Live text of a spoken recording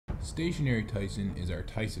Stationary Tyson is our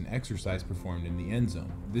Tyson exercise performed in the end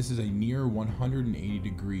zone. This is a near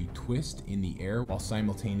 180-degree twist in the air while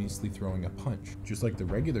simultaneously throwing a punch. Just like the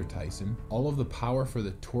regular Tyson, all of the power for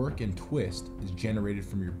the torque and twist is generated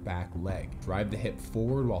from your back leg. Drive the hip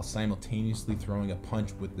forward while simultaneously throwing a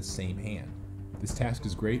punch with the same hand. This task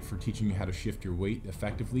is great for teaching you how to shift your weight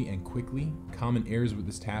effectively and quickly. Common errors with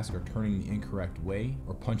this task are turning the incorrect way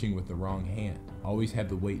or punching with the wrong hand. Always have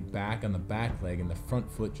the weight back on the back leg and the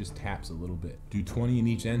front foot just taps a little bit. Do 20 in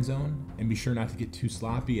each end zone and be sure not to get too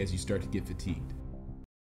sloppy as you start to get fatigued.